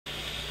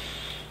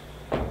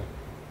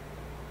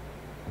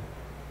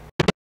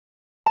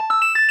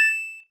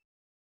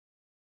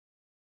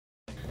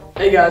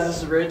Hey guys,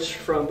 this is Rich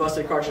from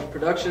Busted Cartridge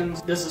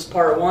Productions. This is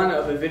part one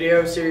of a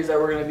video series that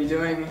we're going to be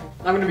doing.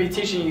 I'm going to be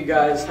teaching you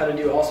guys how to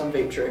do awesome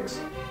vape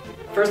tricks.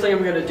 First thing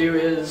I'm going to do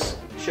is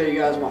show you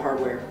guys my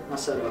hardware, my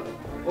setup.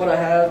 What I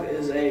have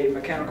is a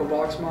mechanical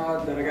box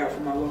mod that I got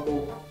from my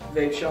local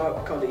vape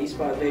shop called the East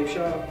Vape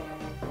Shop.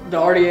 The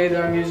RDA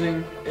that I'm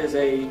using is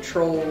a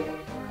Troll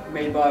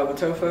made by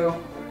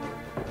Watofo,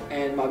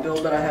 and my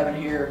build that I have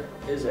in here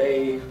is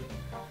a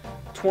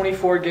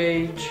 24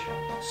 gauge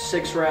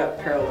 6-wrap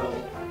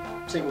parallel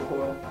single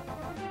coil.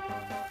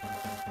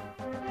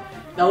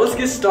 Now let's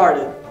get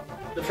started.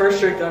 The first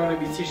trick that I'm going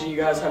to be teaching you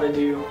guys how to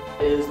do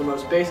is the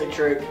most basic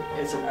trick.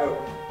 It's an O.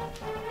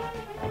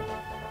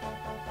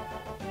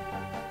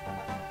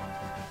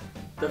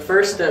 The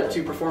first step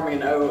to performing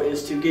an O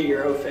is to get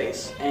your O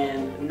face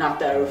and knock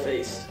that O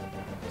face.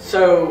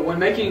 So when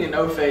making an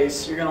O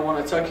face, you're going to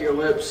want to tuck your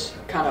lips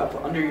kind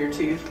of under your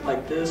teeth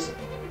like this.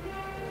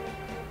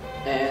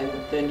 And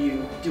then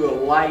you do a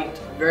light,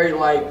 very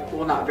light,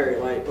 well not very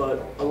light,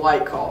 but a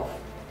light cough.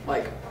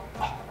 Like,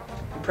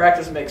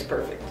 practice makes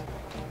perfect.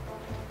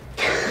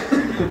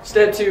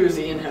 Step 2 is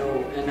the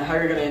inhale, and how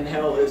you're going to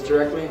inhale is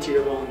directly into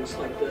your lungs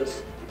like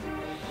this.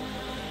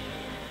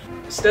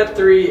 Step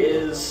 3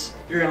 is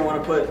you're going to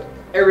want to put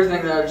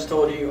everything that I just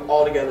told you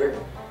all together.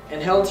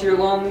 Inhale to your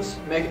lungs,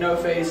 make an O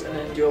face, and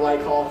then do a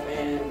light cough,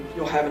 and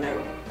you'll have an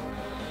O.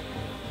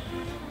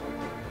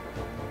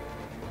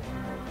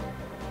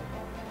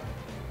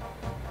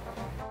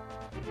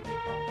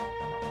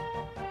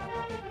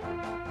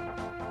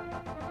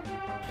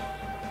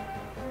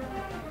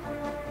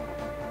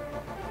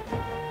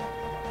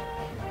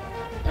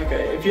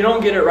 Okay, if you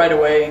don't get it right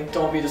away,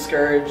 don't be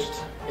discouraged.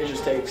 It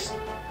just takes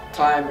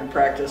time and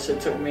practice.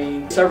 It took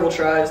me several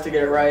tries to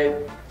get it right.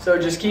 So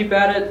just keep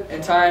at it.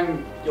 In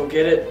time, you'll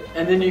get it.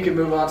 And then you can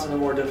move on to the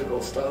more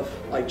difficult stuff,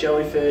 like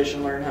jellyfish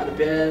and learn how to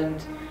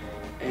bend.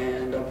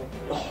 And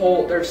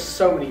there's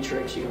so many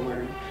tricks you can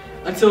learn.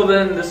 Until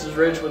then, this is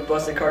Rich with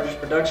Busted Cartridge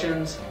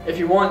Productions. If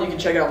you want, you can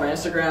check out my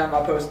Instagram.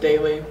 I post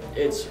daily.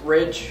 It's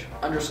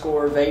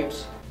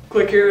rich_vapes.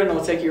 Click here and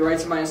it'll take you right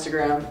to my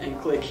Instagram, and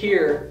click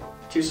here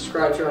to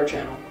subscribe to our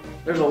channel.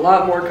 There's a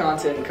lot more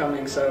content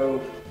coming, so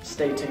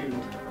stay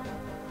tuned.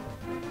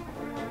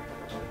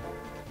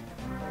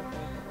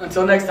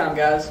 Until next time,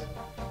 guys.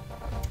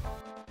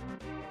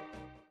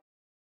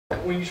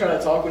 When you try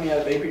to talk when you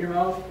have vape in your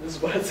mouth, this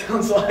is what it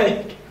sounds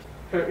like.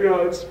 You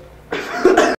know, it's